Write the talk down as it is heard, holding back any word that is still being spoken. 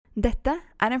Dette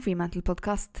en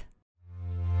Fremantle-podcast.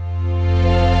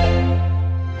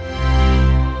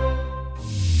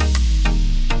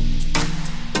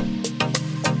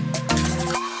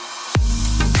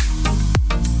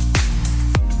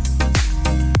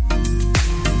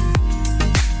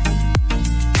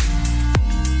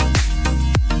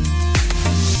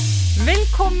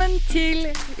 Velkommen til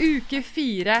uke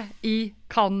 4 i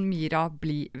Kan Mira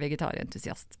bli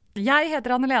vegetarentusiast? Jeg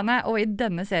heter Anne-Lene, og i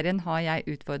denne serien har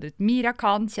jeg utfordret Mira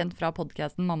Khan, kjent fra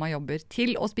podcasten Mamma jobber,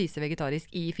 til å spise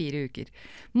vegetarisk i 4 uker.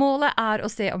 Målet er å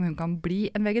se om hun kan bli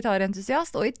en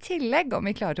vegetarentusiast, og i tillegg om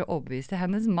vi klarer å overbevise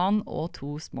hennes mann og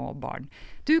 2 små barn.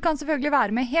 Du kan selvfølgelig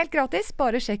være med helt gratis,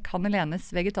 bare sjekk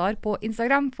Anne-Lenes vegetar på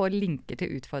Instagram for linker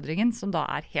til utfordringen, som da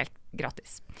er helt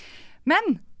gratis.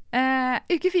 Men,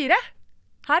 uke 4,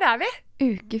 her er vi.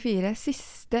 Uke 4,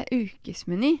 siste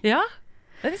ukesmeny. Ja,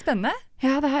 det er litt spennende.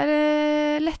 Ja, det her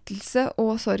lettelse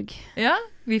og sorg. Ja,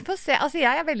 vi får se. Altså,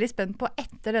 jeg er veldig spent på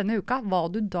etter denne uka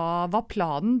hva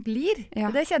planen blir. Ja.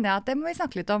 Det kjenner jeg at det må vi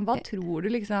snakke litt om.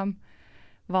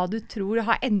 Hva du tror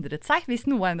har endret seg, hvis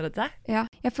noe har endret seg? Ja,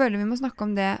 jeg føler vi må snakke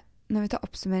om det når vi tar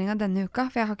oppsummering av denne uka,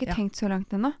 for jeg har ikke tenkt så langt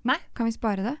ennå. Nei. Kan vi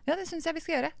spare det? Ja, det synes jeg vi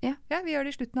skal gjøre. Ja. Ja, vi gjør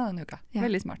det i slutten av denne uka. Ja.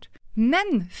 Veldig smart.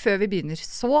 Men før vi begynner,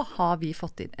 så har vi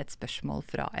fått inn et spørsmål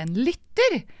fra en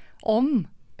lytter om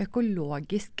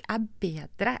økologisk er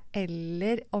bedre,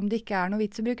 eller om det ikke er noe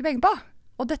vits å bruke penger på.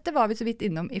 Og dette var vi så vidt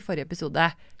innom i forrige episode.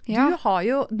 Ja. Du har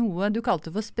jo noe du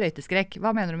kalte for sprøyteskrekk.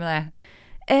 Hva mener du med det?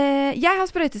 Jeg har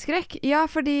sprøyteskrekk, ja,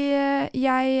 fordi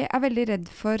jeg er veldig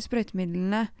redd for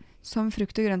sprøytemidlene som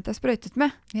frukt og grønt er sprøytet med,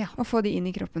 og få de inn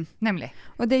i kroppen. Nemlig.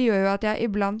 Og det gjør jo at jeg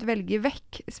iblant velger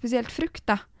vekk, spesielt frukt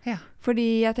da. Ja.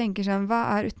 Fordi jeg tenker sånn, hva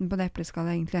er utenpå det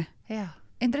epleskallet egentlig? Ja.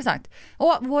 Interessant.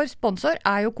 Og vår sponsor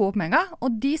er jo Coop Mega,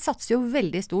 og de satser jo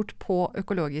veldig stort på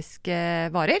økologiske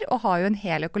varer, og har jo en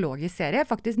hel økologisk serie,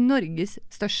 faktisk Norges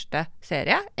største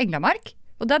serie, Englamark.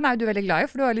 Og den er jo du veldig glad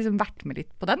i, for du har liksom vært med litt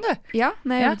på den, du. Ja,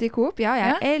 når jeg jobbet i Coop,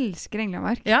 jeg elsker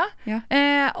Englamark. Ja, Ja.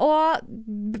 Og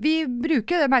vi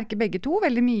bruker det merket begge to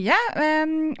veldig mye,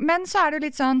 men så er det jo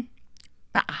litt sånn,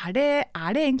 er det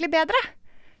egentlig bedre?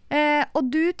 Og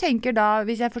du tenker da,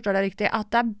 hvis jeg forstår deg riktig, at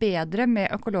det er bedre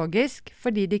med økologisk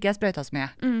fordi det ikke er sprøytet så mye.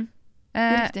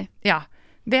 Riktig. Ja.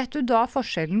 Vet du da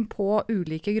forskjellen på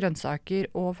ulike grønnsaker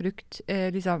og frukt,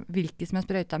 liksom, hvilke som er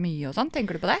sprøytet mye og sånn?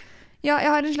 Tenker du på det? Ja,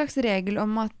 jeg har en slags regel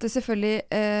om at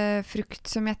selvfølgelig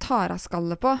frukt som jeg tar av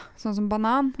skallet på, sånn som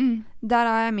banan, der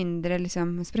har jeg mindre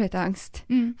liksom, sprøyteangst.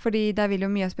 Fordi der vil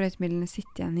jo mye av sprøytemidlene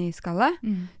sitte igjen i skallet.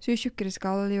 Så jo tjukkere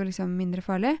skall, jo liksom mindre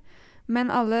farlig.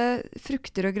 Men alle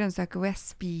frukter og grønnsaker hvor jeg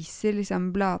spiser liksom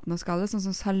bladene og skallet, sånn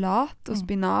som salat og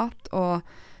spinat og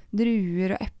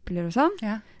druer og epler og sånn,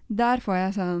 der får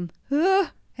jeg sånn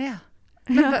Ja.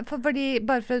 Men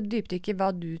bare for å dypdykke hva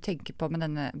du tenker på med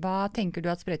denne, hva tenker du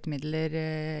at sprøytemidler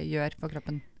gjør for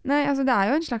kroppen? Nei, altså det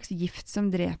er jo en slags gift som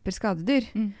dreper skadedyr.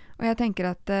 Og jeg tenker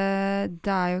at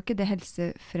det er jo ikke det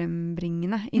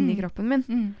helsefrembringende inni kroppen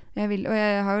min. Og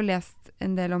jeg har jo lest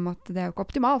en del om at det er jo ikke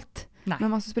optimalt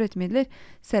med masse sprøytemidler,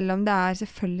 selv om det er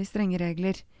selvfølgelig strenge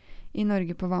regler i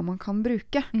Norge på hva man kan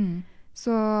bruke.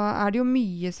 Så er det jo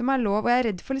mye som er lov, og jeg er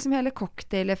redd for liksom hele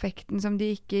cocktail-effekten som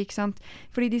de ikke sant?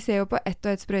 Fordi de ser jo på ett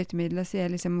og ett sprøytemiddel og sier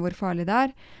liksom hvor farlig det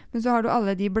er, men så har du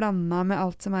alle de blandet med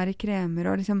alt som er i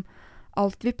kremer og liksom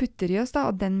alt vi putter i oss da,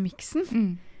 og den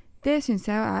miksen. Det synes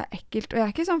jeg jo er ekkelt, og jeg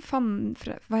er ikke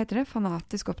sånn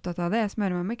fanatisk opptatt av det. Jeg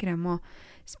smører meg med krem og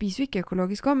spiser jo ikke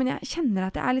økologisk også, men jeg kjenner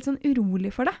at jeg er litt sånn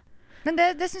urolig for det. Men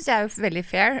det synes jeg er jo veldig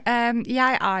fair.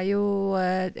 Jeg er jo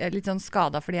litt sånn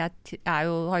skadet fordi jeg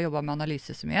har jobbet med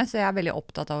analyse så mye, så jeg er veldig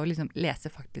opptatt av å liksom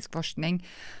lese faktisk forskning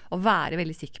og være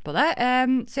veldig sikker på det.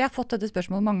 Så jeg har fått dette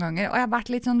spørsmålet mange ganger, og jeg har vært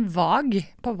litt sånn vag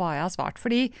på hva jeg har svart,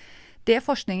 fordi det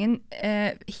forskningen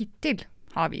hittil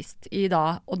har vist i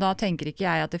dag, og da tenker ikke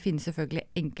jeg at det finnes selvfølgelig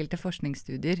enkelte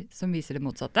forskningsstudier som viser det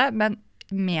motsatte, men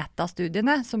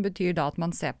metastudiene, som betyr da at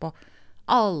man ser på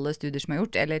alle studier som er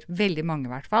gjort, eller veldig mange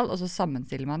i hvert fall, og så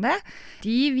sammenstiller man det,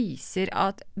 de viser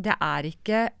at det er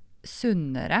ikke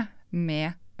sunnere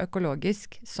med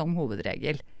økologisk som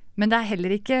hovedregel. Men det er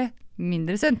heller ikke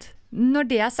mindre sunt. Når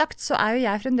det er sagt, så er jo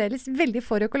jeg fremdeles veldig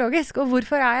for økologisk, og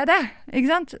hvorfor er jeg det? Ikke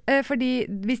sant? Fordi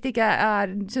hvis det ikke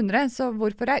er sunnere, så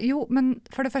hvorfor er jo, men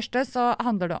for det første så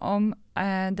handler det om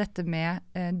dette med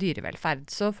dyrevelferd.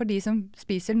 Så for de som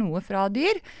spiser noe fra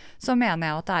dyr, så mener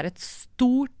jeg at det er et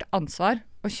stort ansvar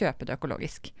å kjøpe det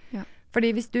økologisk. Ja.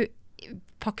 Fordi hvis du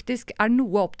faktisk er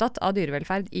noe opptatt av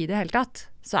dyrevelferd i det hele tatt,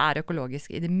 så er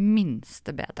økologisk i det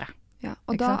minste bedre. Ja,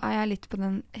 og da er jeg litt på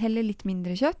den, heller litt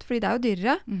mindre kjøtt, fordi det er jo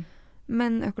dyrere,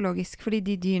 men økologisk, fordi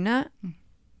de dyrene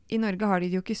i Norge har de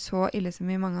det jo ikke så ille som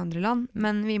i mange andre land,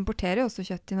 men vi importerer jo også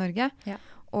kjøtt til Norge. Ja.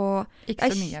 Og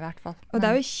ikke så mye i hvert fall. Og det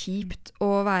er jo kjipt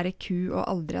å være ku og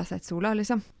aldri ha sett sola,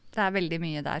 liksom. Det er veldig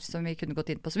mye der som vi kunne gått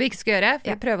inn på, som vi ikke skal gjøre, for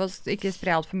vi prøver å ikke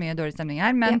spre alt for mye dårlig stemning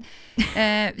her, men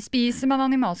spiser man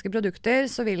animalske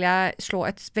produkter, så vil jeg slå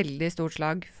et veldig stort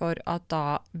slag for at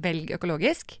da velg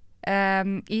økologisk.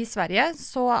 I Sverige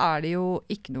så er det jo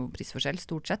ikke noe prisforskjell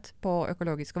stort sett på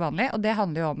økologisk og vanlig, og det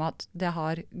handler jo om at det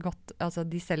har gått, altså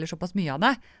de selger såpass mye av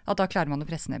det, at da klarer man å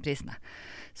presse ned prisene.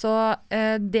 Så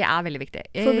det er veldig viktig.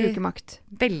 Forbrukermakt.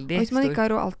 Veldig stor. Og hvis man ikke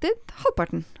har råd alltid,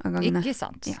 halvparten av gangene. Ikke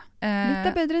sant. Ja. Litt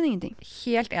er bedre enn ingenting.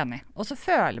 Helt enig. Og så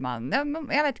føler man,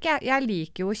 jeg vet ikke, jeg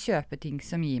liker jo å kjøpe ting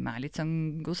som gir meg litt sånn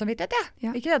god samvittighet,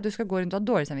 ja. Ikke at du skal gå rundt og ha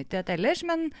dårlig samvittighet ellers,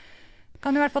 men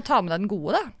kan i hvert fall ta med deg den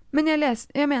gode, da. Men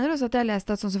jeg mener også at jeg har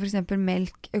lest at sånn som for eksempel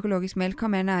melk, økologisk melk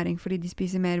har mer næring fordi de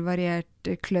spiser mer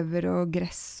variert kløver og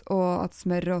gress, og at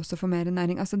smør også får mer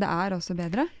næring. Altså det er også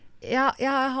bedre. Ja,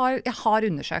 jeg har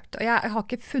undersøkt, og jeg har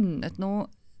ikke funnet noe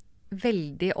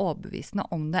veldig overbevisende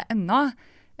om det ennå.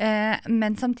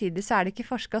 Men samtidig så er det ikke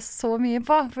forsket så mye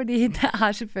på, fordi det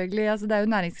er selvfølgelig, altså det er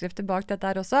jo næringskrefter bak dette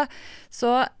her også.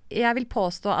 Så jeg vil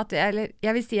påstå at, eller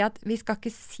jeg vil si at vi skal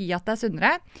ikke si at det er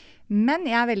sunnere, men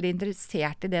jeg er veldig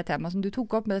interessert i det temaet som du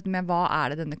tok opp, med dette med hva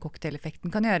er det denne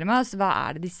cocktaileffekten kan gjøre med oss? Hva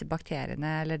er det disse bakteriene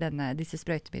eller disse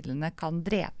sprøytemidlene kan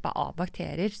drepe av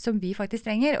bakterier som vi faktisk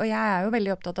trenger? Og jeg er jo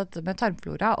veldig opptatt av dette med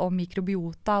tarmflora og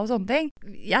mikrobiota og sånne ting.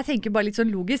 Jeg tenker bare litt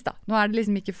sånn logisk da. Nå er det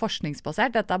liksom ikke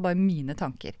forskningsbasert, dette er bare mine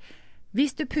tanker.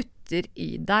 Hvis du putter i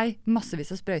deg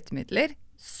massevis av sprøytemidler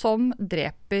som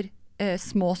dreper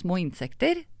små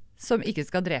insekter, som ikke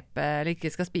skal drepe eller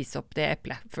ikke skal spise opp det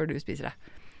eplet før du spiser det.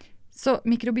 Så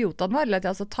mikrobiotaen vår, eller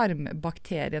altså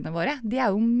tarmbakteriene våre, de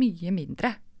er jo mye mindre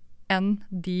enn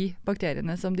de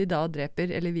bakteriene som de da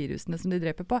dreper, eller virusene som de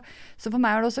dreper på. Så for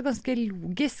meg er det også ganske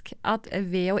logisk at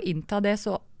ved å innta det,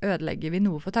 så ødelegger vi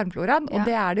noe for tarmfloraen. Og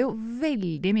det er det jo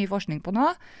veldig mye forskning på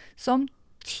nå, som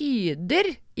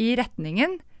tyder i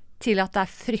retningen til at det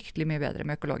er fryktelig mye bedre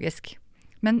med økologisk.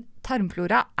 Men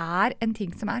tarmflora er en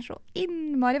ting som er så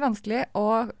innmari vanskelig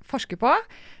å forske på.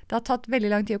 Det har tatt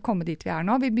veldig lang tid å komme dit vi er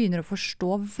nå. Vi begynner å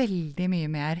forstå veldig mye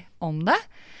mer om det.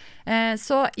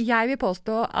 Så jeg vil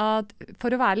påstå at for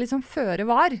å være litt sånn føre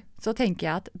var, så tenker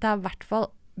jeg at det er i hvert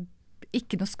fall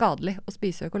ikke noe skadelig å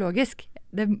spise økologisk.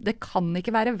 Det kan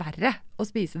ikke være verre å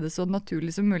spise det så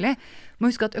naturlig som mulig. Må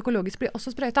huske at økologisk blir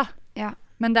også sprøyta. Ja.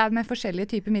 Men det er med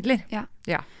forskjellige typer midler. Ja.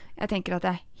 Jeg tenker at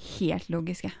det er helt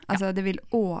logisk. Altså, det vil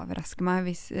overraske meg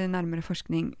hvis nærmere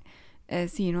forskning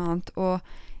sier noe annet.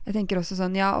 Og jeg tenker også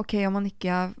sånn, ok, om man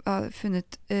ikke har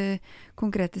funnet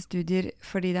konkrete studier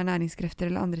fordi det er næringskrefter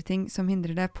eller andre ting som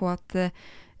hindrer det på at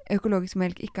økologisk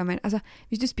melk ikke har mer. Altså,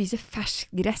 hvis du spiser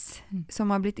fersk gress som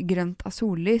har blitt grønt av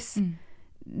sollys,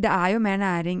 det er jo mer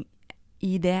næring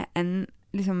i det enn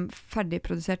liksom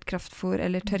ferdigprodusert kraftfôr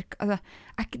eller tørk. Altså,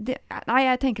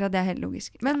 jeg tenker at det er helt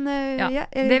logisk. Men jeg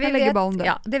kan legge ballen der.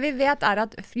 Ja, det vi vet er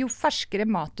at jo ferskere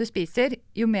mat du spiser,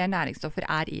 jo mer næringsstoffer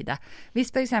er i det.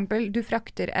 Hvis for eksempel du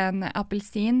frakter en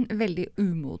appelsin veldig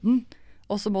umoden,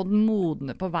 og så må den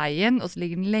modne på veien, og så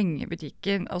ligger den lenge i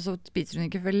butikken, og så spiser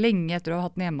den ikke for lenge etter å ha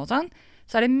hatt den hjemme og sånn,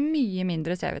 så er det mye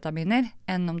mindre C-vitaminer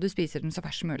enn om du spiser den så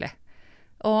fersk som mulig.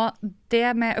 Og det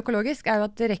med økologisk er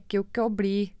jo at det rekker jo ikke å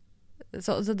bli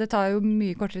så det tar jo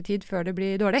mye kortere tid før det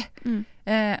blir dårlig.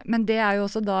 Men det er jo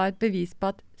også da et bevis på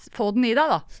at få den i deg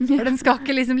da. For den skal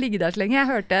ikke liksom ligge der så lenge. Jeg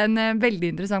hørte en veldig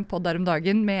interessant podd der om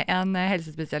dagen med en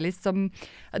helsespesialist som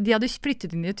de hadde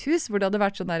flyttet inn i et hus hvor det hadde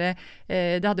vært sånn der,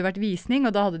 det hadde vært visning,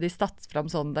 og da hadde de statt fram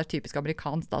sånn der typisk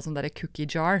amerikansk da, sånn der cookie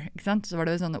jar, ikke sant? Så var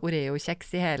det jo sånne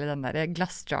Oreo-kjeks i hele den der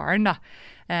glassjaren da.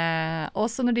 Og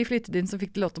så når de flyttet inn så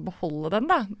fikk de lov til å beholde den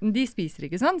da. De spiser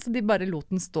ikke sånn, så de bare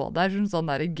lot den stå der som sånn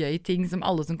der gøy ting som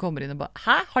alle som kommer inn og bare,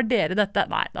 hæ, har dere dette?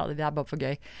 Nei, da, det er bare for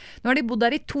gøy. Nå har de bodd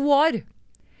der i 2 år.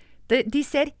 De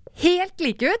ser helt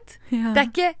like ut. Ja. Det er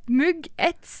ikke mugg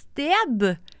et sted.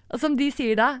 Og som de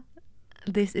sier da,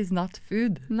 this is not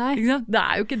food. Nei. Det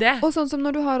er jo ikke det. Og sånn som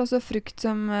når du har også frukt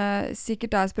som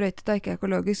sikkert er sprøytet og ikke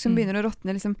økologisk, som begynner å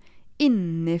råtne liksom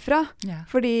innifra. Ja.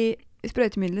 Fordi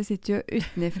sprøytemiddelet sitter jo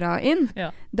utenifra og inn.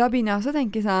 Ja. Da begynner jeg også å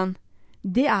tenke sånn,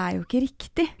 det er jo ikke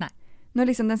riktig. Nei.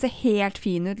 Når liksom den ser helt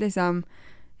fin ut, liksom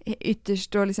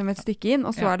ytterst og liksom et stykke inn,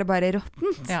 og så er det bare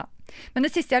råttent. Ja. Men det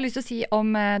siste jeg har lyst til å si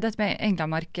om dette med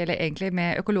Englandmark, eller egentlig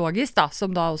med økologisk da,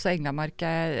 som da også Englandmark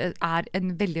er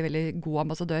en veldig, veldig god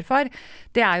ambassadør for,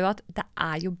 det er jo at det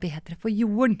er jo bedre for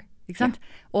jorden. Ikke sant?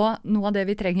 Ja. Og noe av det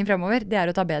vi trenger fremover, det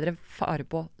er å ta bedre fare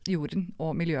på jorden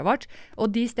og miljøet vårt. Og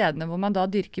de stedene hvor man da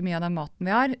dyrker mye av den maten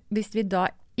vi har, hvis vi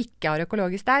da ikke har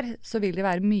økologisk der, så vil det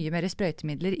være mye mer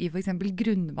sprøytemidler i for eksempel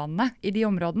grunnvannet i de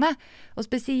områdene. Og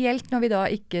spesielt når vi da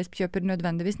ikke kjøper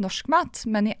nødvendigvis norsk mat,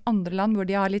 men i andre land hvor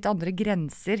de har litt andre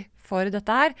grenser for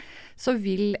dette her, så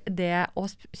vil det å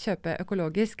kjøpe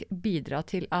økologisk bidra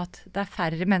til at det er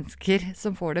færre mennesker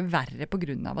som får det verre på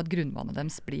grunn av at grunnvannet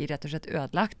deres blir rett og slett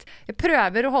ødelagt. Jeg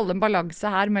prøver å holde en balanse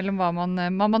her mellom hva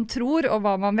man tror og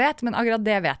hva man vet, men akkurat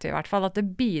det vet vi i hvert fall, at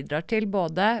det bidrar til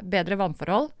både bedre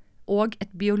vannforhold og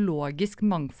et biologisk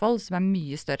mangfold som er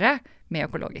mye større med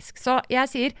økologisk. Så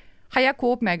jeg sier Heia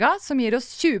Coop Mega, som gir oss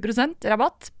 20%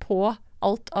 rabatt på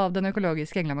alt av den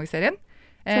økologiske Englemark-serien.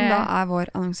 Som da er vår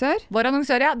annonsør. Vår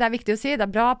annonsør, ja. Det er viktig å si. Det er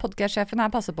bra. Podcast-sjefen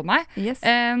her passer på meg. Yes.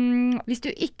 Hvis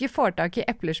du ikke får tak i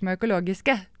epler som er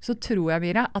økologiske, så tror jeg,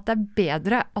 Mira, at det er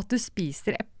bedre at du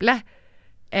spiser eple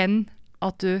enn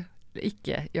at du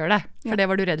ikke gjør det. For det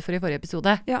var du redd for i forrige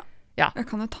episode. Ja. Ja. Jeg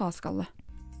kan jo ta skallet.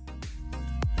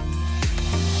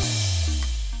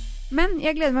 Men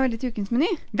jeg gleder meg veldig til ukens meny.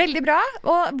 Veldig bra.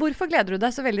 Og hvorfor gleder du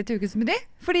deg så veldig til ukens meny?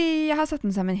 Fordi jeg har satt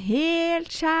den sammen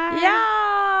helt selv.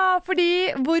 Ja,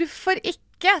 fordi hvorfor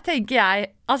ikke, tenker jeg.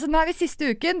 Altså, nå er vi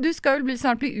siste uken. Du skal jo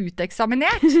snart bli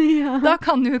uteksaminert. Ja. Da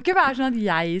kan det jo ikke være sånn at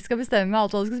jeg skal bestemme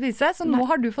alt hva du skal spise. Så nå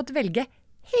har du fått velge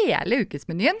hele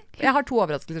ukesmenyen. Jeg har 2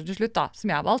 overraskelser til slutt da,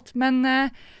 som jeg har valgt. Men,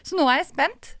 så nå er jeg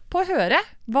spent på å høre,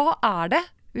 hva er det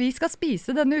vi skal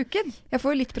spise denne uken? Jeg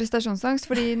får jo litt prestasjonsangst,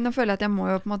 fordi nå føler jeg at jeg må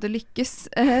jo på en måte lykkes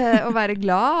og være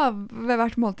glad ved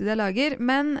hvert måltid jeg lager.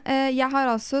 Men jeg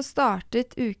har altså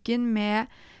startet uken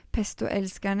med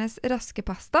pestoelskernes raske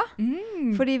pasta,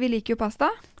 fordi vi liker jo pasta,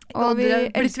 og vi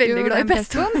elsker jo den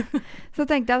pestoen. Så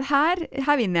tenkte jeg at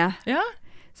her vinner jeg. Ja.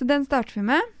 Så den starter vi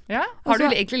med. Ja. Har du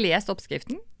egentlig lest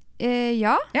oppskriften?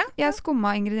 Ja, jeg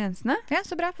skumma ingrediensene. Ja,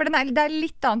 så bra. For det er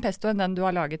litt annen pesto enn den du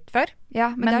har laget før.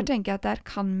 Ja, men der tenker jeg at der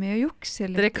kan vi jo jukse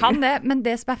litt. Dere kan det, men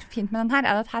det som er fint med den her,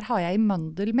 er at her har jeg i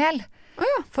mandelmel.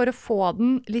 For å få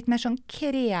den litt mer sånn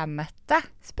kremete.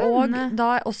 Spennende. Og da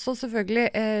også selvfølgelig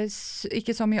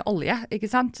ikke så mye olje, ikke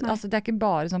sant? Altså, det er ikke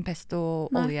bare sånn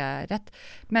pesto-oljerett.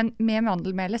 Men med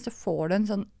mandelmelet så får du en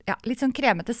sånn, litt sånn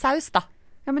kremete saus da.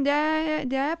 Ja, men det er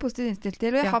jeg positivt innstilt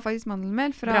til, og jeg har faktisk mandelmel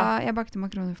fra jeg bakte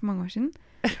makroner for mange år siden.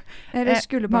 Eller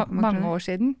skulle bake makroner. Mange år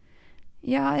siden?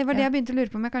 Ja, det var det jeg begynte å lure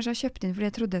på om jeg kanskje har kjøpt inn fordi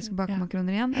jeg trodde jeg skulle bake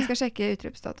makroner igjen. Jeg skal sjekke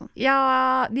utløpsdatoen. Ja,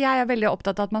 jeg er veldig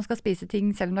opptatt av at man skal spise ting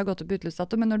selv om det har gått opp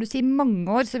utløpsdato, men når du sier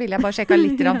mange år, så vil jeg bare sjekke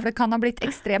litt, for det kan ha blitt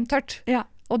ekstremt tørt. Ja.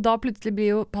 Og da plutselig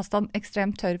blir jo pastaen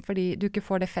ekstremt tørr fordi du ikke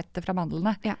får det fettet fra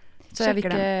mandlene. Ja. Så jeg vil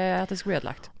ikke at det skal bli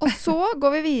ødelagt. Og så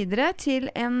går vi videre til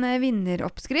en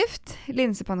vinneroppskrift.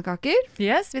 Linsepannekaker.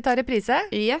 Yes, vi tar reprise.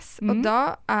 Yes, og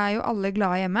da er jo alle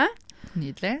glade hjemme.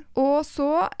 Nydelig. Og så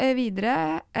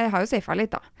videre, jeg har jo safet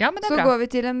litt da. Ja, men det er så bra. går vi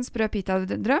til en sprø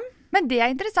pita-drøm. Men det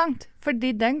er interessant,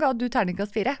 fordi den ga du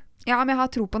terningkast 4. Ja, men jeg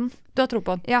har tro på den. Du har tro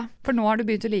på den? Ja. For nå har du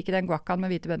begynt å like den guacaen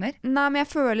med hvite bønner? Nei, men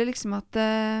jeg føler liksom at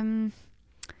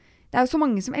det er jo så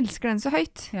mange som elsker den så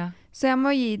høyt. Ja. Så jeg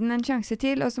må gi den en sjanse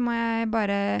til, og så må jeg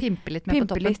bare Pimpe litt med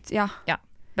på toppen. Litt, ja.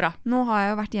 Bra. Nå har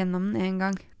jeg jo vært gjennom den en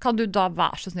gang. Kan du da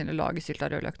være så snill å lage sylt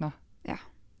av rødløk nå? Ja.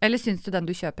 Eller syns du den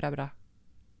du kjøper er bra?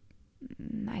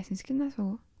 Nei, jeg syns ikke den er så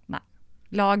god. Nei.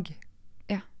 Lag.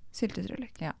 Ja, syltet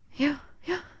rødløk. Ja.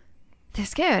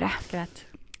 Det skal jeg gjøre. Greit.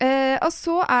 Og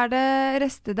så er det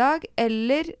restedag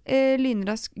eller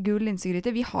lynrask gul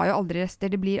linsegryte. Vi har jo aldri rester,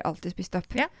 det blir alltid spist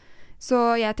opp. Ja. Så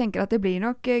jeg tenker at det blir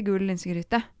nok gul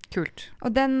linsegryte. Kult.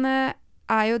 Og den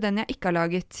er jo den jeg ikke har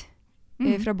laget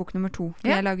fra bok nummer 2. For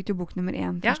jeg laget jo bok nummer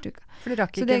 1 første uka. For det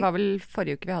rakk ikke, det var vel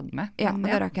forrige uke vi hadde med. Ja, og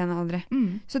det rakk jeg aldri.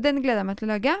 Så den gleder jeg meg til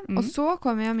å lage. Og så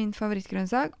kommer jo min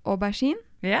favorittgrønnsak, aubergine.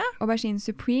 Ja. Aubergine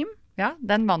Supreme. Ja,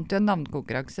 den vant jo en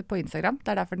navnkonkurranse på Instagram.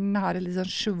 Det er derfor den har et litt sånn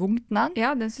svungt navn.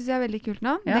 Ja, den synes jeg er veldig kult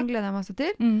navn. Ja. Den gleder jeg meg også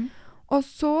til. Og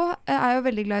så er jeg jo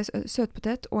veldig glad i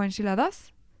søtpotet og enchiladas.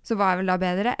 Så hva er vel da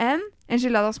bedre enn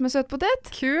enchiladas med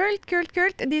søtpotet? Kult.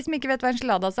 De som ikke vet hva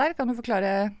enchiladas er, kan du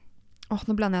forklare?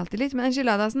 Nå blander jeg alltid litt, men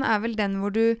enchiladasen er vel den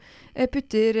hvor du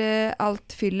putter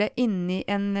alt fyllet inni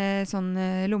en sånn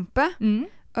lompe,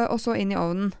 og så inn i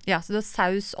ovnen. Ja, så du har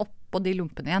saus oppå de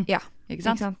lumpene igjen. Ja,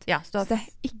 ikke sant? Ja, så det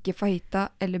er ikke fajita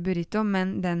eller burrito,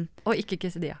 men den. Og ikke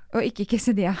quesadilla. Og ikke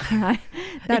quesadilla, nei.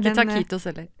 Ikke taquitos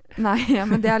heller. Nei, ja,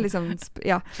 men det er liksom,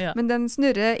 men den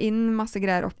snurrer inn masse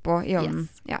greier oppå i ovnen.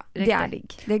 Yes. Ja, det er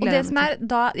digg. Det og det som er,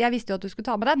 da, jeg visste jo at du skulle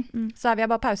ta med den, så vil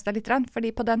jeg bare pause deg litt,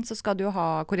 fordi på den så skal du jo ha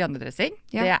korianderdressing.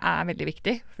 Ja. Det er veldig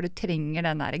viktig, for du trenger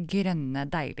den der grønne,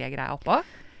 deilige greia oppå.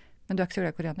 Men du er ikke så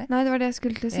glad i koriander? Nei, det var det jeg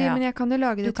skulle til å si, men jeg kan jo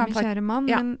lage det til min kjære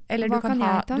mann, men eller hva kan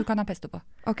jeg ta? Du kan ha pesto på.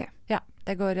 Ok. Ja,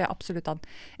 det går absolutt an.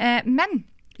 Men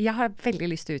Jeg har veldig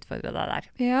lyst til å utfordre deg der.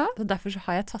 Ja. Og derfor så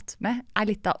har jeg tatt med en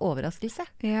liten overraskelse.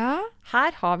 Ja.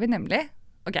 Her har vi nemlig,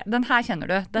 ok, den her kjenner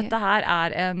du. Dette her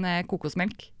er en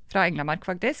kokosmelk fra Englamark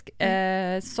faktisk,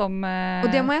 som...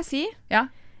 Og det må jeg si, ja.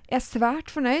 jeg er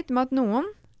svært fornøyd med at noen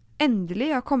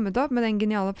endelig har kommet opp med den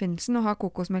geniale oppfinnelsen å ha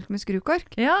kokosmelk med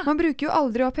skrukork. Ja. Man bruker jo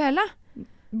aldri opp hele.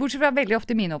 Bortsett fra veldig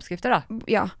ofte i mine oppskrifter da.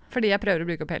 Ja. Fordi jeg prøver å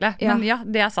bruke opp hele. Ja. Men ja,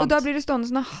 det er sant. Og da blir det stående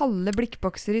sånne halve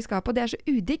blikkbokser i skapet, og det er så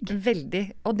udigg. Veldig.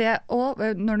 Og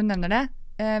når du nevner det,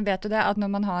 vet du det at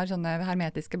når man har sånne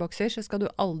hermetiske bokser, så skal du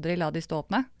aldri la de stå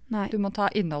åpne. Nei. Du må ta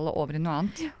innholdet over i noe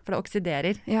annet, for det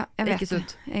oksiderer. Ja, jeg Det er vet ikke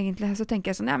sunt. det. Egentlig så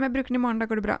tenker jeg sånn, ja, men jeg bruker den i morgen, da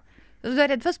går det bra. Du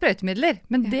er redd for sprøytemidler,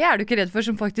 men det er du ikke redd for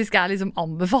som faktisk er liksom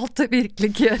anbefalt å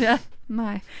virkelig ikke gjøre.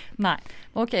 Nei. Nei.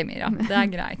 Ok, Mira. Det er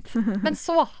greit. Men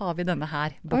så har vi denne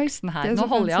her, boksen her. det er så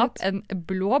Nå holder jeg opp fancy en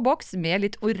blå boks med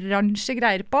litt oransje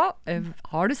greier på.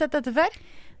 Har du sett dette før?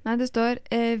 Nei, det står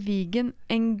vegan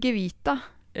engevita.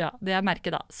 Ja, det er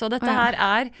merket da. Så dette her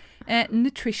er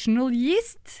nutritional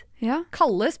yeast. Ja.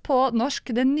 Kalles på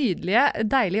norsk det nydelige,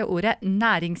 deilige ordet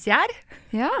næringsgjær.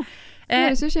 Ja. Det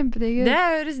høres jo kjempedigg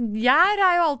ut. Gjær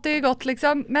er jo alltid godt,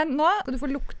 liksom. Men nå skal du få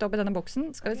lukte opp i denne boksen.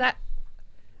 Skal vi se.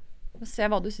 Se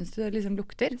hva du synes det liksom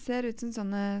lukter. Det ser ut som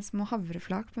sånne små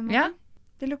havreflak på en måte. Ja.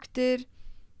 Det lukter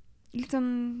litt sånn,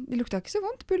 det lukter ikke så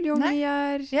vondt.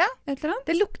 Buljonggjær, Ja. et eller annet.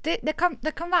 Det lukter, det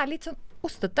kan være litt sånn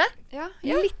ostete. Ja.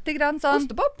 Litt grann sånn.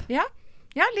 Ostepop. Ja,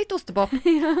 litt ostepop.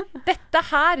 Dette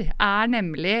her er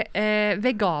nemlig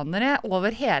veganere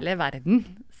over hele verden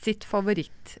sitt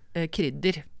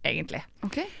favorittkrydder, egentlig.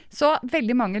 Ok. Så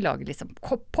veldig mange lager liksom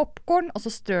popcorn, og så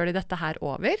strør de dette her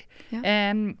over. Ja.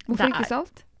 det Hvorfor ikke er-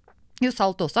 salt? Jo,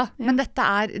 salt også. Ja. Men det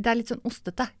er litt sånn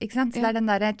ostete, ikke sant? Så det er den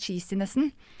der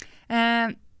cheesinessen.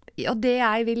 Og det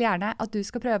jeg vil gjerne at du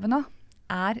skal prøve nå,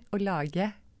 er å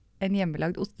lage en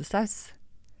hjemmelagd ostesaus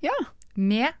Ja.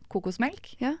 med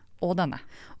kokosmelk Ja. og denne.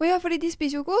 Å ja, fordi de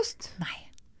spiser jo ikke ost. Nei.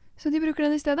 Så de bruker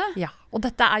den i stedet. Ja, og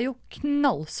dette er jo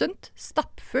knallsunt,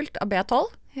 stappfullt av B12.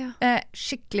 Ja.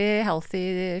 Skikkelig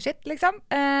healthy shit, liksom.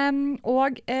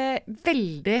 Og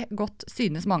veldig godt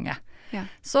synes mange. Ja.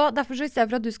 Så derfor så i stedet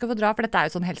for at du skal få dra, for dette er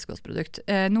jo sånn helsekostprodukt.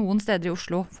 Noen steder i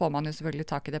Oslo får man jo selvfølgelig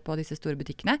tak i det på disse store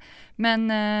butikkene. Men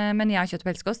jeg har kjøtt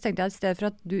på helsekost, tenkte jeg at i stedet for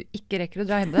at du ikke rekker å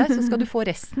dra henne det, så skal du få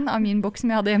resten av min boks som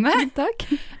jeg hadde hjemme. Takk.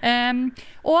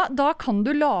 Og da kan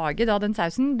du lage da den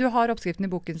sausen. Du har oppskriften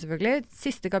i boken selvfølgelig.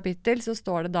 Siste kapittel så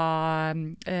står det da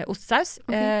ostesaus.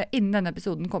 Ok. Innen denne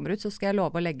episoden kommer ut, så skal jeg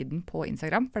love å legge den på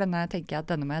Instagram, for denne tenker jeg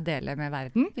at denne må jeg dele med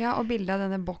verden. Ja, og bilde av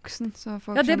denne boksen. Så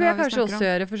folk Ja, det bør jeg skjønner hva vi kanskje snakker også om.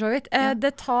 gjøre for så vidt.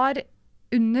 Det tar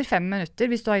under 5 minutter,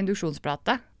 hvis du har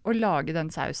induksjonsplate, å lage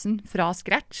den sausen fra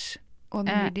scratch. Og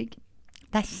den blir digg.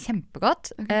 Det er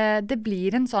kjempegodt. Ok. Det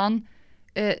blir en sånn,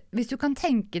 hvis du kan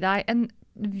tenke deg en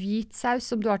hvit saus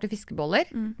som du har til fiskeboller,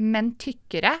 men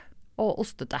tykkere og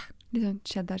ostete. Litt sånn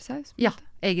cheddarsaus. på en Ja, måte.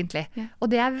 egentlig. Ja. Og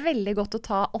det er veldig godt å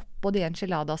ta oppå de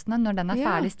enchiladasene når den er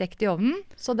Ja. ferdig stekt i ovnen.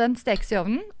 Så den stekes i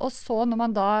ovnen, og så når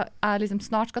man da er liksom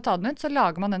snart skal ta den ut, så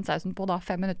lager man den sausen på da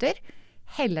 5 minutter.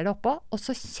 Heller det oppå, og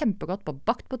så kjempegodt på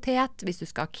bakt potet, hvis du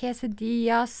skal ha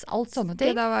quesadillas, alt sånne Det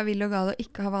ting. da var vill og gal å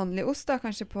ikke ha vanlig ost, da,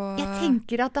 kanskje på Jeg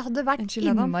tenker at det hadde vært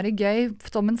enchiladaen. innmari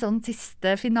gøy som en sånn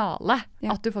siste finale,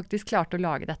 Ja. at du faktisk klarte å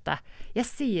lage dette. Jeg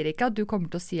sier ikke at du kommer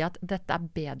til å si at dette er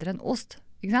bedre enn ost,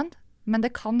 ikke sant? Men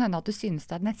det kan hende at du synes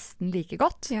det er nesten like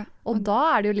godt. Ja. Og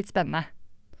da er det jo litt spennende.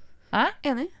 Hæ?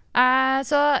 Enig.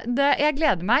 Så jeg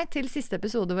gleder meg til siste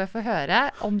episode hvor jeg får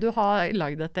høre om du har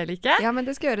lagd dette eller ikke. Ja, men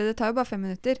det skal gjøre det. Det tar jo bare 5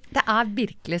 minutter. Det er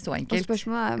virkelig så Og enkelt.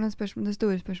 det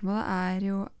store spørsmålet er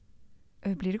jo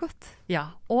blir det godt?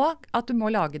 Ja, og at du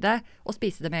må lage det og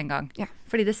spise det med en gang. Ja.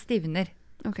 Fordi det stivner.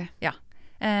 Ok. Ja.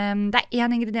 Det er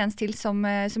én ingrediens til som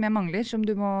jeg mangler, som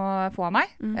du må få av meg.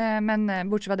 Men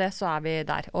bortsett fra det så er vi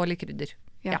der. Og litt krydder.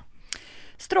 Ja.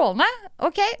 Strålende.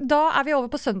 Ok, da er vi over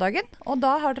på søndagen. Og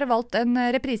da har dere valgt en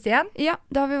reprise igjen. Ja,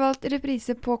 da har vi valgt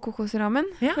reprise på kokosramen.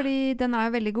 Ja. Fordi den er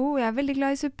jo veldig god. Jeg er veldig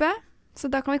glad i suppe.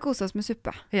 Så da kan vi kose oss med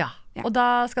suppe. Ja. Ja. Og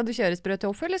da skal du kjøre sprø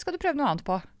tofu, eller skal du prøve noe annet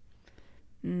på?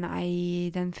 Nei,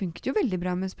 den funket jo veldig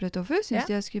bra med sprø tofu. Syns Ja.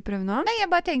 du jeg skulle prøve noe annet? Nei, jeg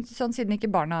bare tenkte sånn siden ikke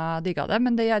barna digga det.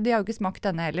 Men de har jo ikke smakt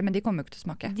denne heller, men de kommer jo ikke til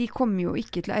å smake. De kommer jo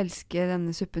ikke til å elske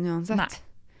denne suppen uansett. Nei.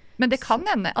 Men det kan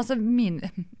hende. Altså,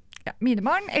 mine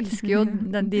barn elsker jo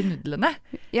de nudlene.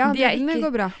 Ja, De er nudlene ikke-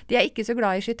 går bra. De er ikke så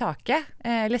glad i shiitake,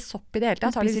 eller sopp i det hele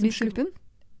tatt. Har Spiser de liksom suppen?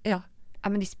 Ja. Ja,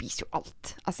 men de spiser jo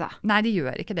alt, altså. Nei, de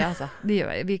gjør ikke det, altså.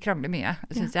 Vi krangler mye,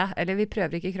 syns jeg. Eller vi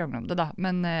prøver ikke å krangle om det, da.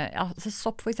 Men altså,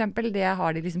 sopp, for eksempel, det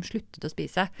har de liksom sluttet å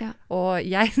spise. Ja. Og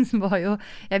jeg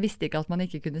visste ikke at man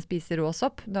ikke kunne spise rå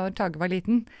sopp da Tage var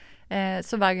liten.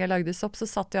 Så hver gang jeg lagde sopp, så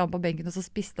satt jeg han på benken, og så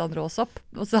spiste han rå sopp.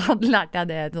 Og så lærte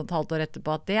jeg det et sånt halvt år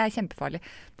etterpå, at det er kjempefarlig.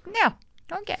 Ja,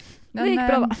 ok. Men, det gikk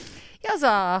bra da. Ja, så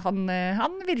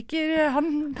han virker,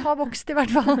 han har vokst i hvert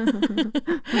fall.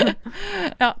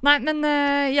 Ja, nei, men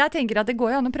jeg tenker at det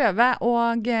går jo an å prøve,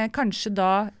 og kanskje da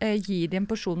gi de en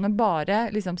porsjon med bare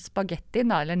liksom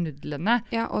spagettien da, eller nudlene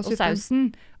og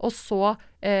sausen, og så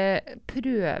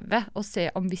prøve å se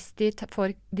om hvis de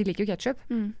liker jo ketchup,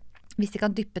 hvis de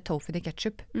kan dyppe tofu i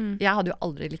ketchup. Jeg hadde jo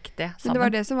aldri likt det sammen. Men det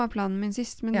var det som var planen min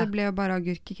sist, men det ble jo bare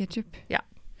agurk i ketchup. Ja.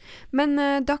 Men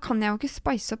da kan jeg jo ikke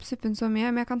spice opp suppen så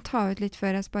mye, men jeg kan ta ut litt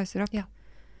før jeg spicer opp. Ja.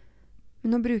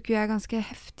 Men nå bruker jeg ganske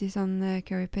heftig sånn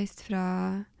curry paste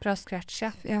fra scratch,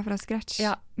 ja. Ja, fra scratch.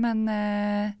 Ja, men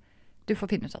du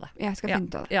får finne ut av det. Jeg skal finne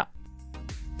ut av det. Ja.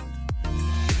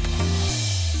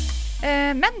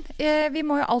 Men vi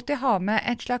må jo alltid ha med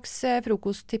et slags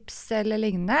frokosttips eller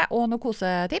lignende, og noen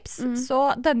kosetips. Så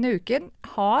denne uken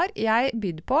har jeg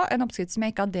bydd på en oppskrift som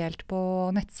jeg ikke har delt på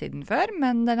nettsiden før,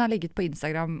 men den har ligget på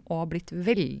Instagram og blitt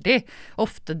veldig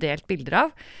ofte delt bilder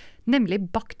av, nemlig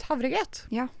bakt havregrøt.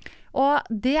 Ja. Og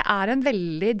det er en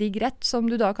veldig digg rett som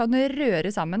du da kan røre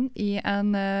sammen i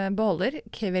en beholder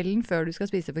kvelden før du skal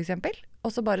spise for eksempel.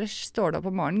 Og så bare står du opp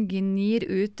om morgenen, gnir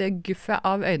ut guffet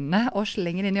av øynene og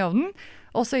slenger inn i ovnen.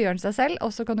 Og så gjør den seg selv,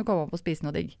 og så kan du komme opp og spise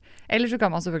noe digg. Eller så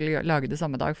kan man selvfølgelig lage det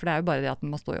samme dag, for det er jo bare det at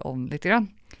den må stå i ovnen litt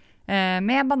grann.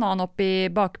 Med banan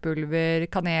oppi, bakepulver,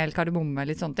 kanel, kardemomme,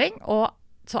 litt sånne ting. Og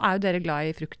så er jo dere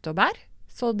glad i frukt og bær.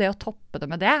 Så det å toppe det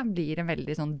med det blir en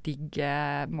veldig sånn digg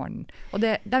morgen. Og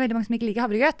det er veldig mange som ikke liker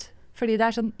havregrøt, fordi det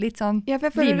er sånn litt sånn ja, for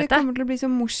jeg føler limete. Det kommer til å bli så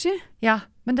mushy. Ja,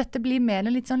 men dette blir mer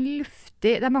en litt sånn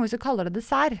luftig, det er mange som kaller det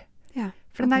dessert. Ja,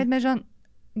 for den er litt mer sånn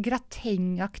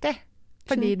gratengaktig,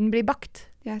 fordi den blir bakt.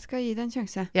 Jeg skal gi det en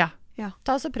sjanse. Ja,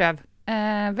 ta oss og prøv.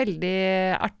 Veldig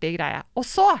artig greie. Og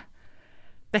så,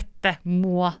 dette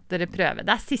må dere prøve.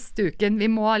 Det er siste uken,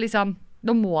 vi må liksom...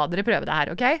 Nå må dere prøve det her,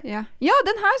 ok? Ja,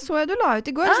 den her så jeg du la ut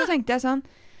i går, så tenkte jeg sånn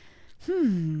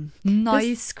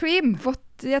Nice cream.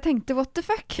 Jeg tenkte what the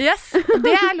fuck? Yes,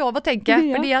 det er lov å tenke.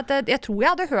 Fordi at jeg tror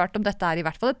jeg hadde hørt om dette her i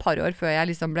hvert fall et par år før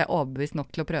jeg liksom ble overbevist nok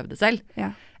til å prøve det selv.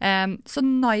 Ja. Så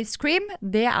nice cream,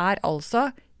 det er altså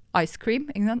ice cream,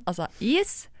 altså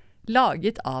is,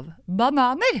 laget av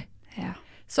bananer. Ja.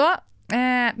 Så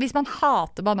hvis man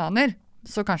hater bananer,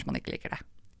 så kanskje man ikke liker det.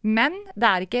 Men det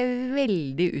er ikke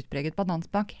veldig utpreget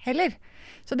banansmak heller.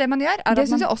 Så det man gjør er det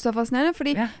synes jeg også er fascinerende,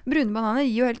 fordi brune bananer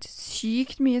gir jo helt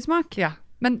sykt mye smak. Ja,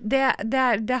 men det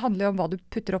handler jo om hva du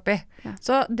putter oppi. Ja.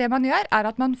 Så det man gjør er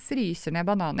at man fryser ned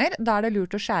bananer. Da er det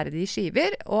lurt å skjære de i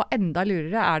skiver, og enda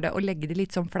lurere er det å legge det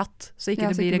litt sånn flatt, så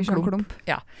ikke det blir en klump.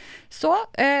 Ja. Så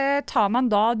tar man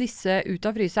da disse ut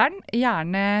av fryseren.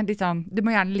 Gjerne, liksom, det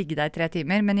må gjerne ligge der i 3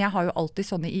 timer, men jeg har jo alltid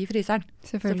sånne i fryseren.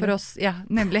 Så for oss, ja,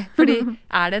 nemlig. Fordi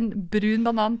er det en brun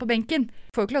banan på benken,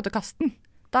 får jo ikke lov til å kaste den.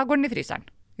 Da går den i fryseren.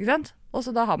 Ikke sant? Og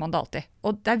så da har man det alltid.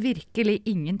 Og det er virkelig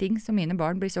ingenting som mine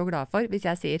barn blir så glad for hvis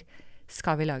jeg sier,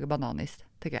 skal vi lage bananis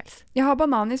til kvelds? Jeg har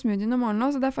banan i smoothien om morgenen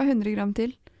nå, så derfor 100 gram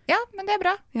til. Ja, men det er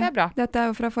bra. Det er bra. Dette er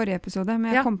jo fra forrige episode,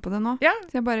 men jeg kom på det nå. Ja.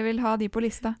 Så jeg bare vil ha de på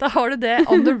lista. Da har du det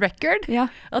on the record,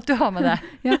 at du har med det.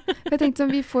 Ja, for jeg tenkte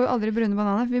sånn, vi får jo aldri brune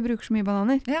bananer, for vi bruker så mye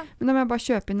bananer. Ja. Men da må jeg bare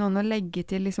kjøpe inn noen og legge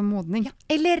til liksom modning. Ja.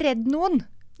 Eller redd noen.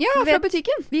 Ja, fra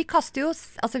butikken. Vi kaster jo,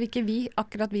 altså ikke vi,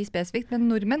 akkurat vi spesifikt, men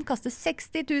nordmenn kaster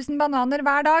 60 000 bananer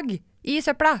hver dag i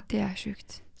søpla. Det er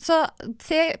sjukt. Så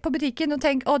se på butikken og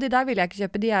tenk, de der vil jeg ikke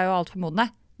kjøpe, de er jo alt for modne.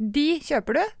 De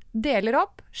kjøper du, deler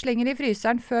opp, slenger i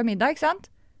fryseren før middag, ikke sant?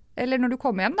 Eller når du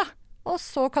kommer hjem da. Og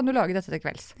så kan du lage dette til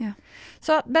kvelds. Ja.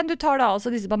 Så, men du tar da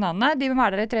altså disse bananene, de må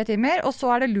være der i 3 timer, og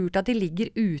så er det lurt at de ligger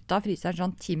ute av fryseren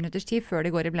sånn 10 minutters tid før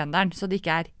de går i blenderen, så de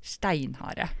ikke er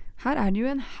steinharde. Her er det jo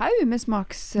en haug med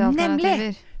smaksalternativer.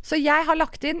 Nemlig. Så jeg har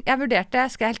lagt inn, jeg vurderte,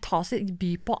 skal jeg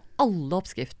by på alle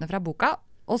oppskriftene fra boka,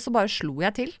 og så bare slo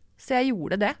jeg til. Så jeg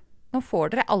gjorde det. Nå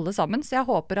får dere alle sammen, så jeg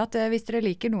håper at hvis dere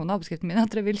liker noen av oppskriftene mine,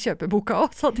 at dere vil kjøpe boka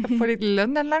også, så at jeg får litt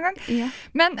lønn en eller annen gang. Ja.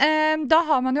 Men da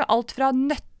har man jo alt fra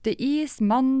nøtteis,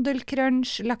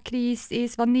 mandelkrunch,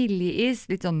 lakrisis, vaniljeis,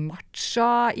 litt sånn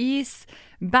matcha-is,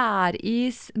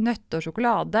 bæris, nøtte og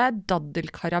sjokolade,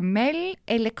 daddelkaramell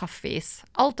eller kaffeis.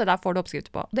 Alt det der får du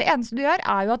oppskrift på. Det eneste du gjør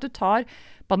er jo at du tar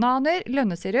bananer,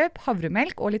 lønnesirup,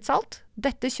 havremelk og litt salt.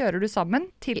 Dette kjører du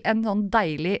sammen til en sånn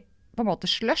deilig, på en måte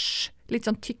slush, litt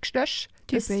sånn tykk slush.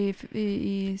 Type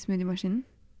i smoothie-maskinen?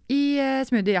 I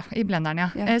smoothie, ja. I blenderen,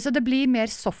 ja. Så det blir mer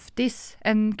softis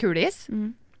enn kuleis.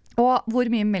 Og hvor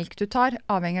mye melk du tar,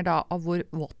 avhenger da av hvor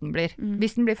våt den blir.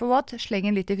 Hvis den blir for våt, sleng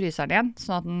den litt i fryseren igjen,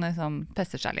 sånn at den liksom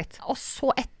pesser seg litt. Og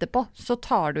så etterpå, så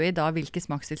tar du i da hvilke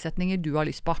smakstilsetninger du har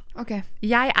lyst på. Okay.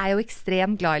 Jeg jo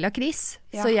ekstremt glad i lakris.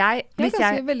 Ja. Så jeg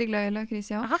er veldig glad i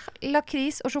lakris, ja.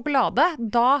 Lakris og sjokolade,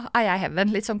 da jeg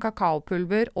heaven. Litt sånn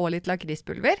kakaopulver og litt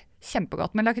lakrispulver.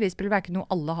 Kjempegodt, men lakrispulver ikke noe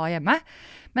alle har hjemme.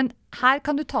 Men her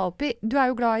kan du ta opp i, du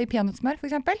jo glad i peanøttsmør for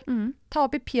eksempel. Ta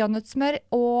opp i peanøttsmør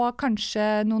og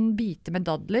kanskje noen biter med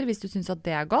dadler hvis du synes at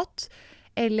det godt.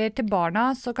 Eller til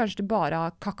barna så kanskje du bare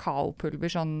har kakaopulver,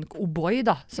 sånn O'boy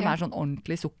da, som sånn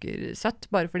ordentlig sukkersøtt,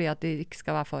 bare fordi at de ikke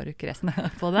skal være for kresne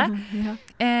på det.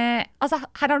 Altså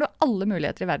her har du alle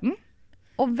muligheter i verden,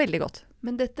 og veldig godt.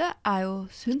 Men dette jo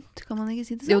sunt, kan man ikke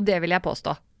si det sånn? Jo, det vil jeg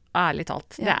påstå. Ærlig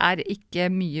talt. Det ikke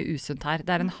mye usunt her.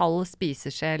 Det en halv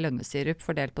spiseskje lønnesirup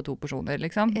fordelt på 2 porsjoner,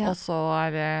 liksom. Og så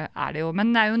det jo,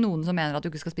 men det jo noen som mener at du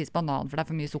ikke skal spise banan, for det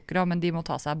for mye sukker, men de må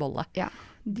ta seg bolle. Ja.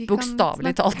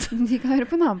 Bokstavelig talt. De kan høre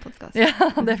på en annen podcast. Ja,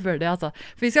 det bør de, altså.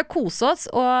 For vi skal kose oss,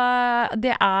 og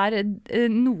det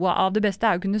noe av det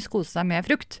beste å kunne kose seg med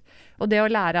frukt. Og det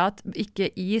å lære at ikke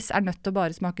is nødt til å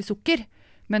bare smake sukker,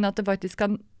 men at det faktisk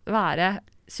kan være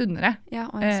sunnere. Ja,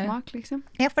 og en smak, liksom.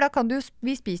 Ja, for da kan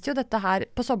vi spiser jo dette her,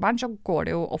 på sommeren så går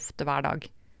det jo ofte hver dag.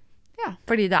 Ja.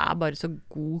 Fordi det bare så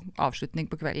god avslutning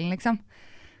på kvelden, liksom.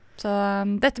 Så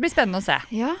dette blir spennende å se.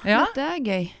 Ja, dette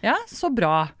gøy. Ja, så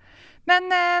bra.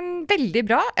 Men veldig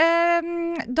bra.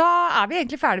 Da vi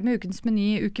egentlig ferdig med ukens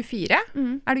meny uke 4.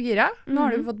 Du gira? Nå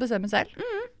har du fått bestemme selv.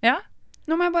 Ja.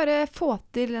 Nå må jeg bare få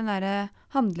til den der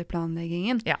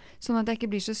handleplanleggingen, sånn at jeg ikke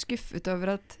blir så skuffet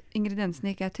over at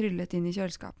ingrediensene ikke tryllet inn i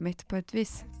kjøleskapet mitt på et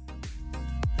vis.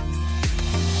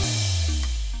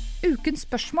 Ukens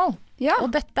spørsmål. Ja.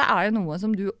 Og dette jo noe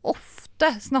som du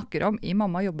ofte snakker om i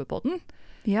Mamma jobber på den.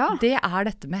 Ja. Det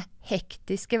dette med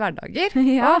hektiske hverdager,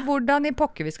 og hvordan i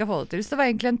pokker vi skal få det til. Så det var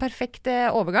egentlig en perfekt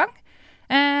overgang.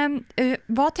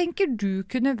 Hva tenker du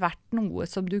kunne vært noe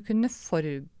som du kunne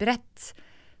forberedt,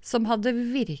 som hadde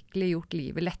virkelig gjort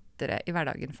livet lettere i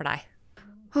hverdagen for deg?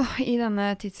 I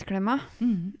denne tidsklemma?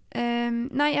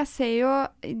 Nei, jeg ser jo...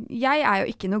 Jeg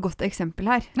jo ikke noe godt eksempel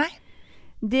her. Nei.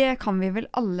 Det kan vi vel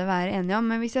alle være enige om,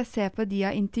 men hvis jeg ser på de jeg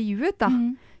har intervjuet da,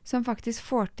 som faktisk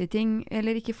får til ting,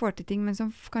 eller ikke får til ting, men som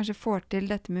kanskje får til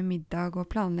dette med middag og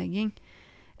planlegging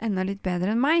enda litt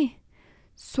bedre enn meg,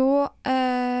 så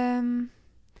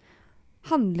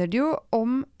handler det jo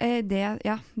om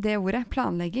det ordet,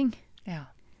 planlegging. Ja.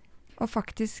 Og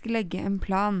faktisk legge en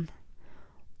plan.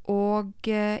 Og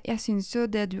jeg synes jo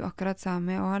det du akkurat sa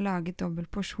med å ha laget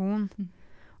dobbelt porsjon,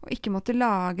 og ikke måtte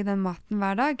lage den maten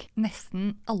hver dag.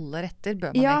 Nesten alle retter bør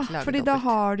man egentlig lage dobbelt. Ja, fordi da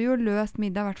har du jo løst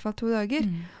middag i hvert fall 2 dager.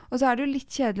 Og så det jo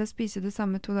litt kjedelig å spise det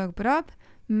samme 2 dager på rad,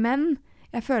 men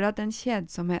jeg føler at den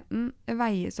kjedsomheten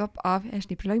veies opp av jeg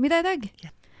slipper å lage middag i dag.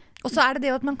 Ja. Og så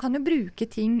det at man kan jo bruke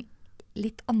ting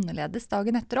litt annerledes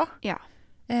dagen etter også. Ja.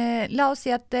 La oss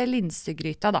si at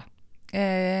linsegryta da,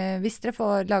 hvis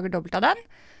dere lager dobbelt av den,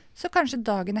 så kanskje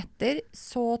dagen etter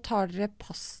så tar dere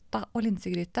pasta og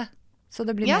linsegryte. Så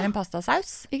det blir mer en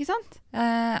pastasaus. Ikke sant?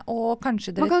 Og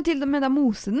kanskje dere... Man kan til og med da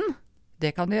mose den.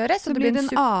 Det kan du gjøre. Så det blir en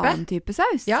annen type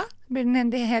saus. Ja, det blir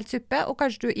en helt suppe. Og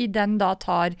kanskje du i den da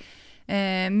tar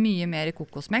mye mer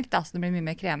kokosmelk, da, så det blir mye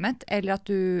mer kremet. Eller at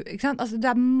du... Ikke sant? Altså,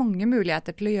 det mange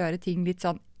muligheter til å gjøre ting litt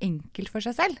sånn enkelt for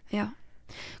seg selv. Ja.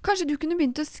 Kanskje du kunne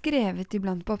begynt å skrevet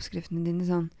iblant på oppskriftene dine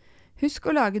sånn husk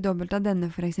å lage dobbelt av denne,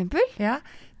 for eksempel. Ja,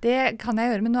 det kan jeg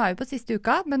gjøre, men nå vi på siste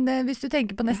uka. Men hvis du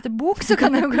tenker på neste bok, så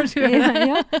kan jeg jo kanskje gjøre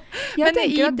det. Jeg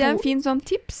tenker at det en fin sånn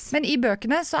tips. Men i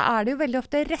bøkene så det jo veldig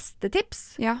ofte restetips.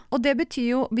 Ja. Og det betyr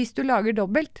jo, hvis du lager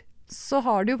dobbelt, så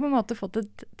har du jo på en måte fått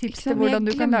et tips til hvordan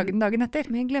du kan lage den dagen etter.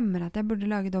 Men jeg glemmer at jeg burde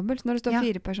lage dobbelt. Når det står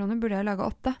 4 personer, burde jeg lage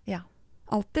 8. Ja.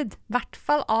 Alltid. I hvert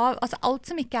fall av, altså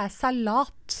alt som ikke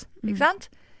salat, ikke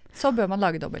sant? Så bør man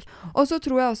lage dobbelt. Og så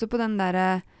tror jeg også på den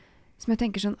der... som jeg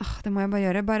tenker sånn, det må jeg bare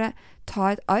gjøre. Bare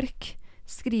ta et ark,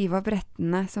 skrive opp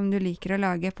rettene som du liker å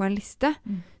lage på en liste,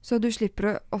 så du slipper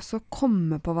å også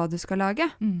komme på hva du skal lage.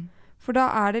 For da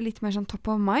det litt mer sånn top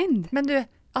of mind. Men du,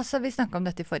 altså vi snakket om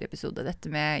dette i forrige episode,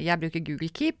 dette med, jeg bruker Google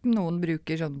Keep, noen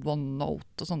bruker sånn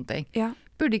OneNote og sånne ting. Ja.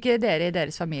 Burde ikke dere i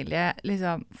deres familie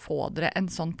liksom få dere en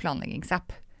sånn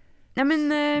planleggingsapp? Nei, men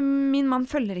min mann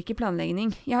følger ikke planlegging.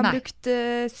 Jeg har brukt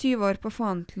 7 år på å få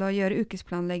han til å gjøre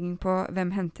ukesplanlegging på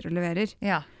hvem henter og leverer.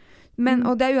 Ja. Men,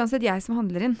 og det uansett jeg som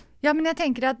handler inn. Ja, men jeg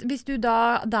tenker at hvis du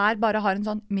da der bare har en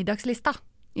sånn middagslista,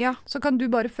 så kan du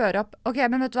bare føre opp, ok,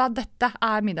 men vet du hva, dette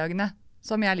middagene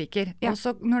som jeg liker. Ja. Og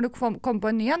så når du kommer på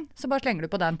en ny en, så bare slenger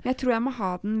du på den. Jeg tror jeg må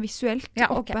ha den visuelt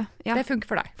oppe. Ja, det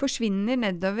funker for deg. Forsvinner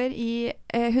nedover i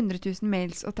 100 000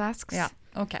 mails og tasks. Ja.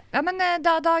 Ok. Ja, men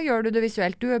da gjør du det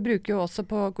visuelt. Du bruker jo også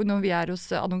når vi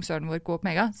hos annonsøren vår Coop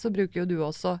Mega, så bruker jo du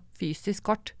også fysisk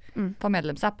kort på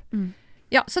medlemsapp.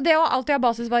 Ja, så det å alltid ha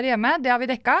basisvarer hjemme, det har vi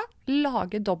dekka.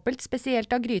 Lage dobbelt,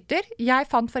 spesielt av gryter. Jeg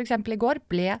fant for eksempel i går,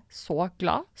 ble så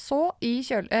glad. Så i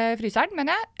fryseren,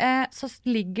 mener jeg, så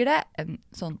ligger det en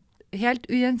sånn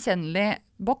helt ugjenkjennelig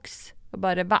boks. Og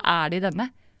bare, hva det i denne?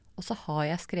 Og så har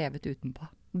jeg skrevet utenpå.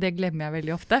 Det glemmer jeg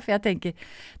veldig ofte, for jeg tenker,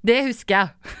 det husker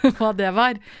jeg hva det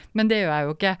var. Men det gjør jeg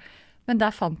jo ikke. Men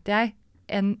der fant jeg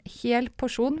en hel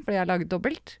porsjon, fordi jeg har laget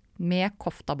dobbelt, med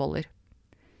koftaboller.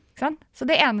 Så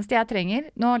det eneste jeg trenger,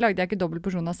 nå lagde jeg ikke dobbelt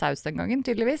porsjon av saus den gangen,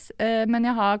 tydeligvis, men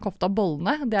jeg har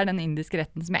koftabollene, det den indiske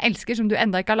retten som jeg elsker, som du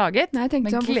enda ikke har laget. Nei, jeg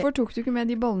tenkte sånn, hvorfor tok du ikke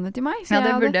med de bollene til meg? Så ja,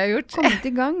 det burde jeg gjort. Kommet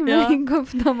i gang med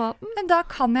koftamaten. Men da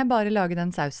kan jeg bare lage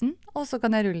den sausen, og så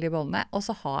kan jeg rulle de bollene, og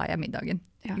så har jeg middagen.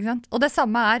 Ja. Ikke sant? Og det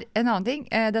samme en annen ting,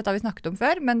 dette har vi snakket om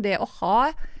før, men det å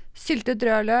ha syltet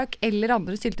rødløk eller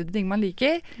andre syltede ting man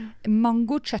liker,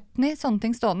 mango chutney, sånne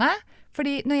ting stående.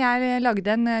 Fordi når jeg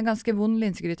lagde en ganske vond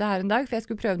linsegryte her en dag, for jeg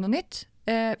skulle prøve noe nytt,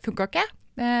 funket ikke.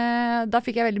 Da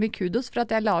fikk jeg veldig mye kudos for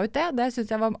at jeg la ut det. Det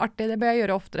synes jeg var artig, det bør jeg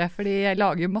gjøre oftere, fordi jeg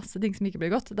lager jo masse ting som ikke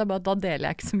blir godt. Det bare, da deler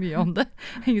jeg ikke så mye om det.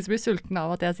 Ingen som blir sulten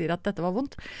av at jeg sier at dette var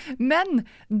vondt. Men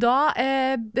da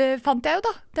fant jeg jo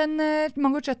da den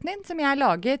mango chutneyen som jeg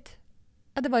laget,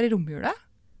 det var i romjula.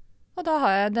 Og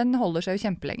da den holder seg jo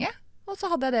kjempelenge. Og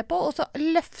så hadde jeg det på, og så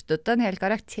løftet det en hel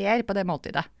karakter på det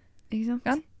måltidet. Ikke sant?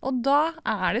 Ja, og da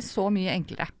det så mye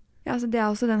enklere. Ja, altså det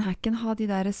også den hacken, ha de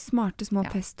der smarte små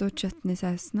pesto- og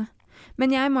chutney-sausene.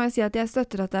 Men jeg må jo si at jeg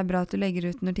støtter at det bra at du legger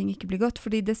ut når ting ikke blir godt,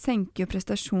 fordi det senker jo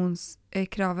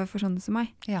prestasjonskravet for sånne som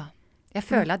meg. Ja, jeg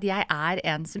føler at jeg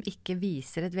en som ikke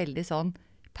viser et veldig sånn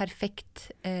perfekt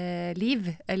liv,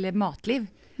 eller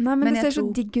matliv. Nei, men det ser så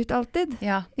digg ut alltid.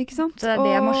 Ja, ikke sant? Så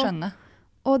det jeg må skjønne.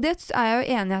 Og det jeg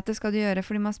jo enig i at det skal du gjøre,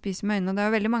 fordi man spiser med øynene, og det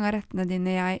jo veldig mange av rettene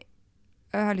dine jeg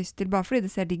har lyst til, bare fordi det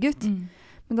ser digg ut.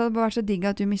 Men det hadde bare vært så digg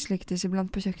at du mislyktes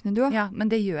iblant på kjøkkenet, du også. Ja, men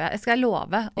det gjør jeg. Jeg skal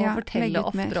love å fortelle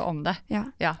oftere om det. Ja.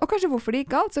 Ja. Og kanskje hvorfor det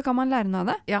gikk galt, så kan man lære noe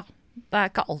av det. Ja, det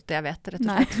ikke alltid jeg vet, rett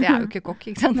og slett. For jeg jo ikke kokk,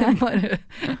 ikke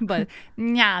sant? Bare,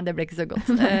 nja, det ble ikke så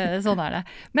godt. Sånn det.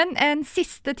 Men en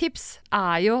siste tips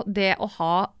jo det å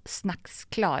ha snacks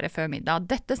klare før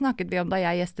middag. Dette snakket vi om da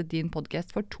jeg gjestet din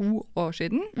podcast for 2 år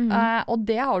siden. Og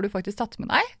det har du faktisk tatt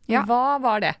med deg. Ja. Hva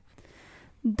var det?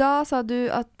 Da sa du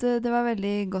at det var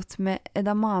veldig godt med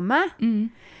edamame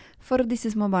for disse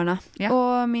små barna. Ja.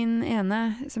 Og min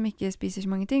ene, som ikke spiser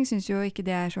så mange ting, synes jo ikke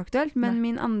det så aktuelt. Men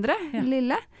min andre,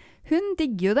 lille, hun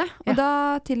digger jo det. Og da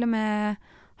til og med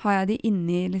har jeg de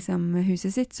inni liksom,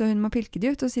 huset sitt, så hun må pilke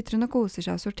de ut. Og sitter hun og koser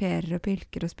seg og sorterer og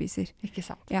pilker og spiser. Ikke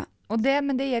sant. Ja.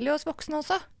 Men det gjelder jo oss voksne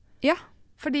også. Ja.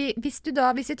 Fordi hvis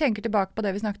vi tenker tilbake på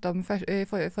det vi snakket om i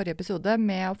forrige episode,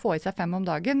 med å få i seg 5 om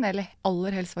dagen, eller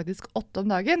aller helst faktisk 8 om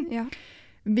dagen. Ja.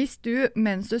 Hvis du,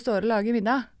 mens du står og lager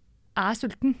middag,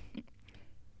 sulten,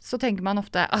 så tenker man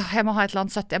ofte, jeg må ha et eller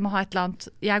annet søtt, jeg må ha et eller annet.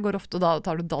 Jeg går ofte da og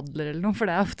tar noen dadler eller noe, for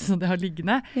det ofte sånn det har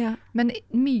liggende. Ja. Men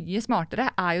mye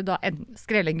smartere jo da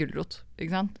skrelle en gulrot,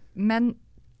 ikke sant? Men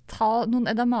ta noen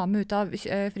edamame ut av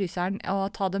fryseren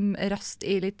og ta dem raskt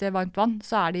i litt varmt vann,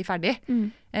 så de ferdig.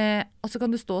 Og så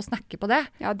kan du stå og snakke på det.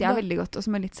 Ja, det veldig godt,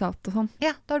 også med litt salt og sånn.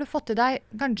 Ja, da har du fått i deg,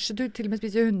 kanskje du til og med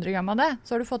spiser 100 gram av det,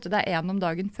 så har du fått i deg 1 om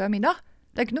dagen før middag.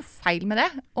 Det ikke noe feil med det.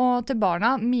 Og til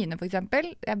barna mine for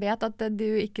eksempel, jeg vet at du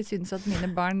ikke synes at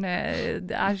mine barn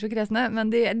så kresne,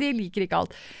 men de liker ikke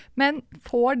alt. Men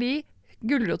får de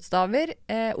gulrotstaver,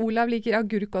 Olav liker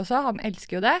agurk også, han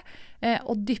elsker jo det,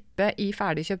 og dyppe i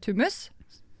ferdigkjøpt hummus,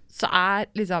 så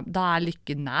da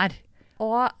lykken nær.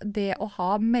 Og det å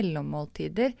ha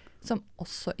mellommåltider som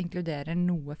også inkluderer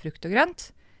noe frukt og grønt,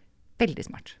 veldig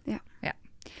smart. Ja.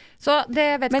 Så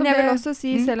men jeg vil også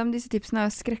si, selv om disse tipsene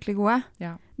jo skrekkelig gode,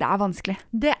 det vanskelig.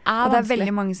 Det og det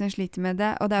veldig mange som sliter med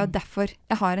det, og det jo derfor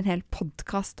jeg har en hel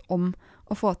podcast om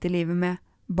å få til livet med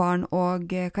barn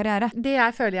og karriere. Det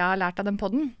jeg føler jeg har lært av den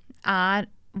podden, at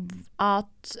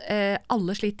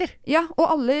alle sliter. Ja, og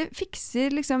alle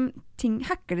fikser liksom ting,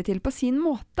 hacker det til på sin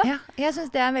måte. Ja, jeg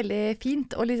synes det veldig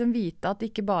fint å liksom vite at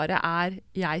det ikke bare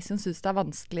jeg som synes det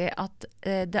vanskelig at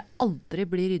det aldri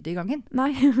blir ryddig i gangen. Nei,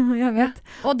 jeg vet.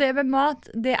 Ja. Og det med mat,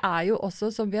 det jo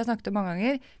også, som vi har snakket om mange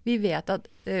ganger, vi vet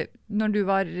at når du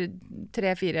var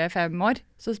 3, 4, 5 år,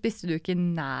 så spiste du ikke i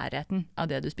nærheten av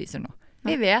det du spiser nå.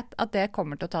 Vi vet at det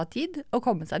kommer til å ta tid å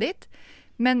komme seg dit,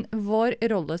 men vår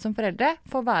rolle som foreldre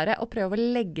får være å prøve å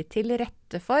legge til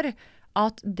rette for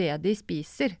at det de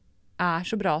spiser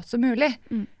så bra som mulig.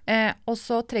 Og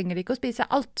så trenger de ikke å spise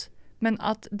alt, men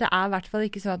at det i hvert fall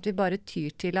ikke sånn at vi bare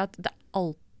tyr til at det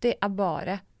alltid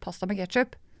bare pasta med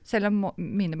ketchup. Selv om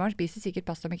mine barn spiser sikkert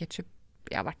pasta med ketchup,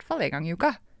 ja, i hvert fall en gang i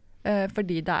uka.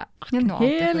 Fordi det ikke noe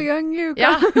annet. En hel gang i uka.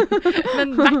 Ja,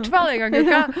 men i hvert fall en gang i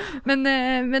uka.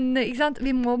 Men ikke sant?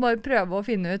 Vi må bare prøve å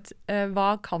finne ut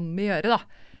hva kan vi gjøre da.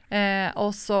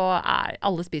 Og så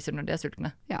alle spiser når de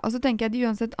sultne. Ja, og så tenker jeg at de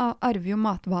uansett arver jo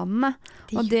matvanene,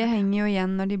 og det henger jo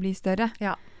igjen når de blir større.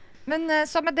 Ja. Men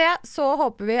så med det så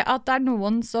håper vi at det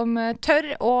noen som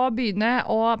tør å begynne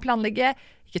å planlegge,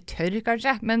 ikke tør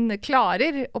kanskje, men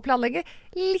klarer å planlegge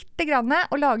litt grann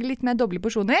og lage litt mer doble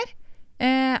porsjoner.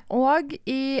 Og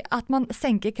at man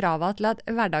senker kravet til at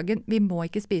hverdagen, vi må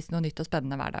ikke spise noe nytt og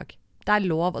spennende hver dag. Det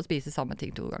lov å spise samme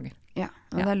ting 2 ganger. Ja,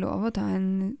 og det lov å ta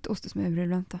en ostesmørbrød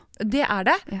iblant da. Det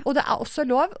det, og det også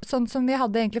lov, sånn som vi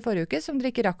hadde egentlig forrige uke, som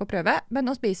dere ikke rakk å prøve, men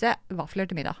å spise vafler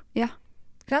til middag. Ja.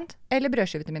 Eller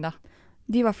brødskive til middag.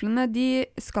 De vaflene, de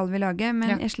skal vi lage,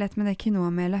 men jeg slett med det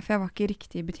quinoa-melet, for jeg var ikke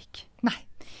riktig i butikk. Nei.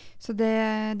 Så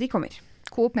de kommer.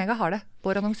 Coop Mega har det,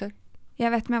 vår annonsør. Jeg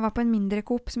vet, men jeg var på en mindre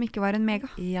Coop som ikke var en Mega.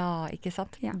 Ja, ikke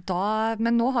sant? Ja.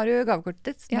 Men nå har du gavekortet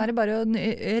ditt, så nå det bare å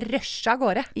rushe av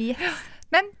gårde. Yes.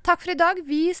 Men takk for i dag.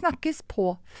 Vi snakkes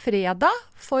på fredag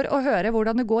for å høre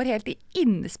hvordan det går helt i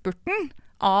innspurten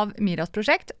av Miras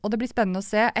prosjekt. Og det blir spennende å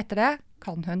se etter det.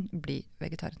 Kan hun bli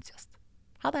vegetarentusiast?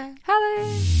 Ha det! Ha det!